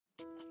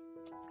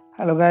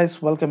Hello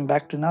guys, welcome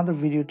back to another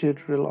video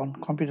tutorial on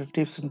computer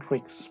tips and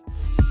tricks.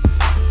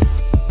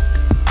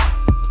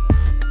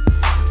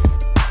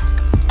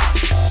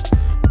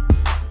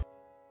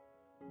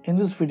 In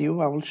this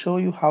video, I will show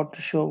you how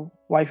to show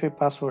Wi-Fi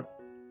password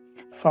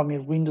from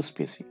your Windows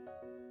PC.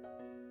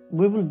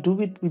 We will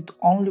do it with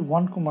only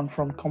one command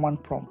from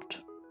command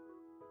prompt.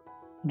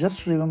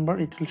 Just remember,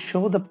 it will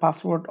show the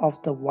password of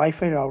the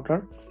Wi-Fi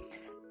router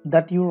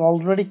that you're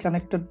already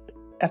connected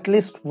at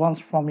least once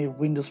from your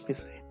Windows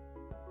PC.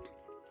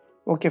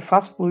 Okay,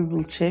 first we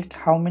will check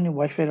how many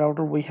Wi-Fi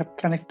router we have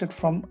connected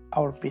from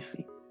our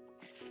PC.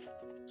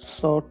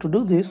 So to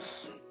do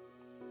this,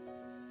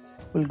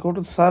 we'll go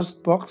to the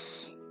search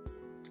box,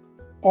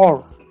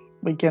 or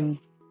we can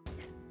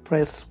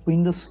press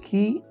Windows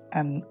key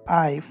and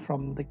I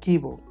from the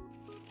keyboard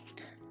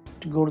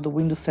to go to the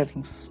Windows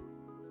settings.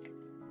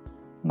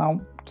 Now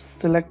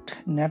select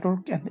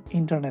network and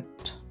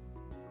internet.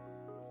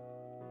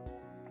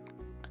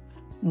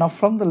 Now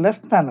from the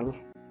left panel,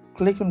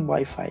 click on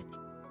Wi-Fi.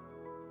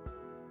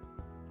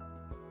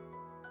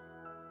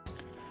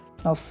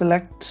 Now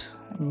select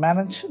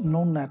manage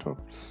known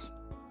networks.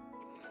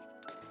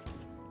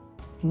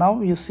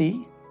 Now you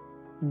see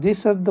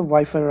these are the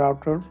Wi-Fi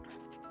router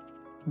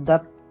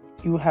that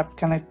you have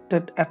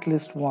connected at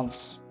least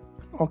once.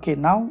 Okay,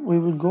 now we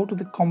will go to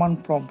the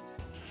command prompt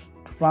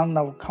to run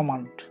our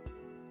command.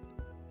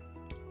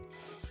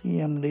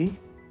 CMD,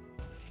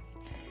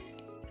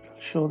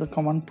 show the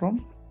command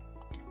prompt,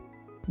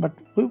 but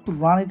we will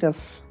run it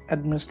as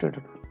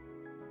administrator.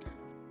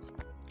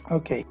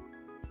 Okay,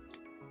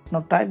 now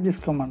type this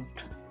command: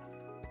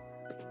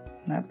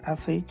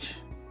 netsh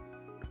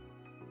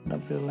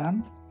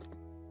wlan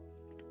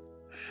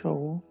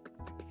show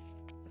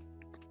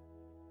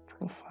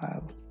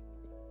profile.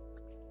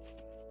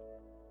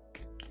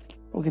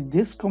 Okay,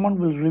 this command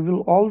will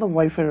reveal all the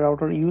Wi-Fi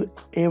router you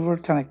ever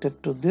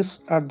connected to. These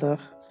are the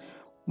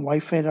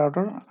Wi-Fi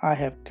router I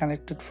have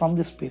connected from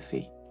this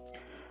PC.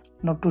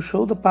 Now to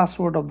show the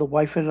password of the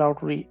Wi-Fi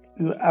router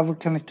you ever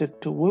connected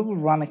to, we will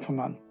run a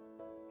command.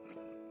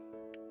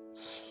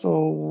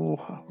 So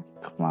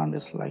command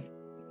is like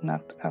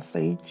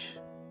netsh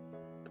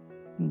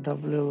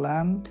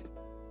wlan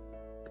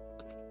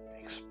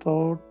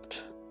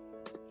export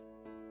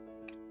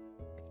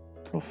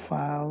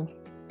profile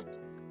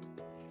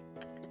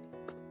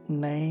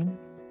name.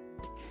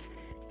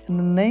 In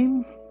the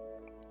name,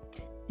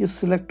 you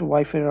select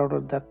Wi-Fi router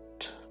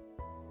that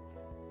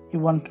you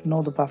want to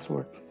know the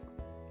password.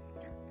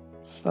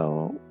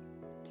 So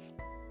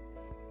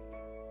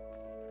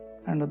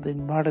under the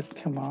inverted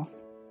comma,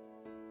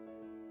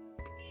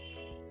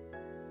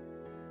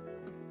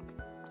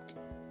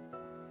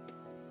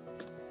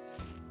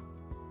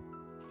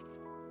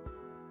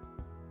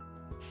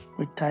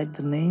 we type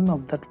the name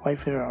of that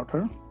Wi-Fi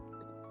router.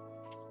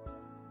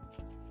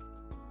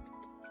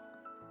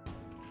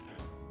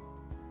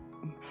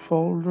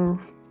 Folder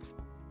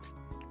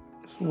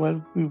is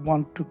where we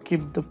want to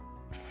keep the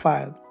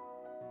file.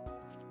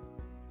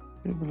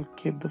 We will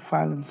keep the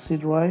file in C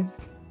drive,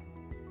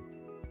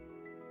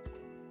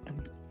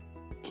 and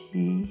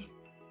key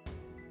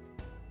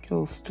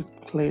equals to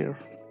clear.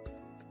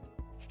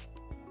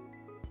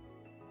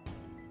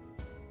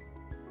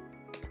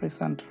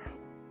 Press enter.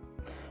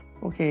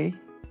 Okay,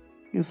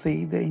 you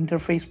see the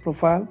interface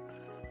profile,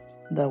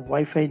 the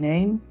Wi-Fi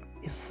name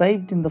is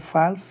saved in the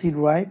file C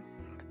drive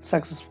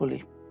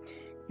successfully.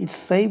 It's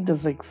saved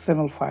as an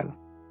XML file.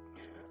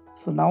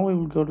 So now we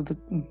will go to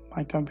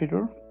my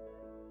computer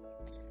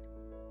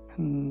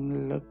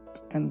and look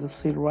in the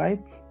C drive.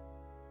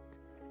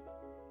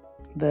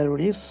 There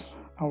it is,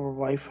 our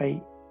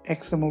Wi-Fi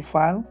XML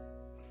file.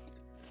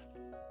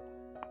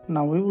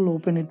 Now we will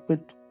open it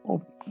with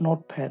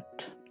Notepad.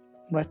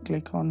 Right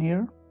click on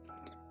here,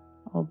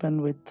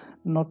 open with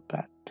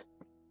Notepad.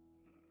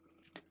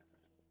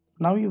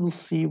 Now you will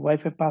see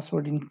Wi-Fi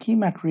password in key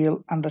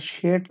material under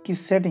shared key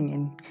setting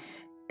in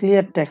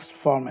clear text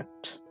format.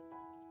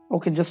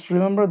 Okay, just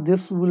remember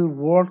this will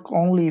work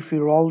only if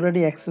you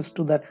already access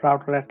to that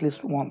router at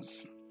least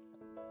once.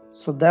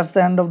 So that's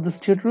the end of this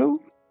tutorial.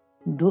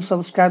 Do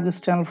subscribe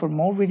this channel for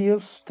more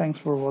videos. Thanks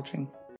for watching.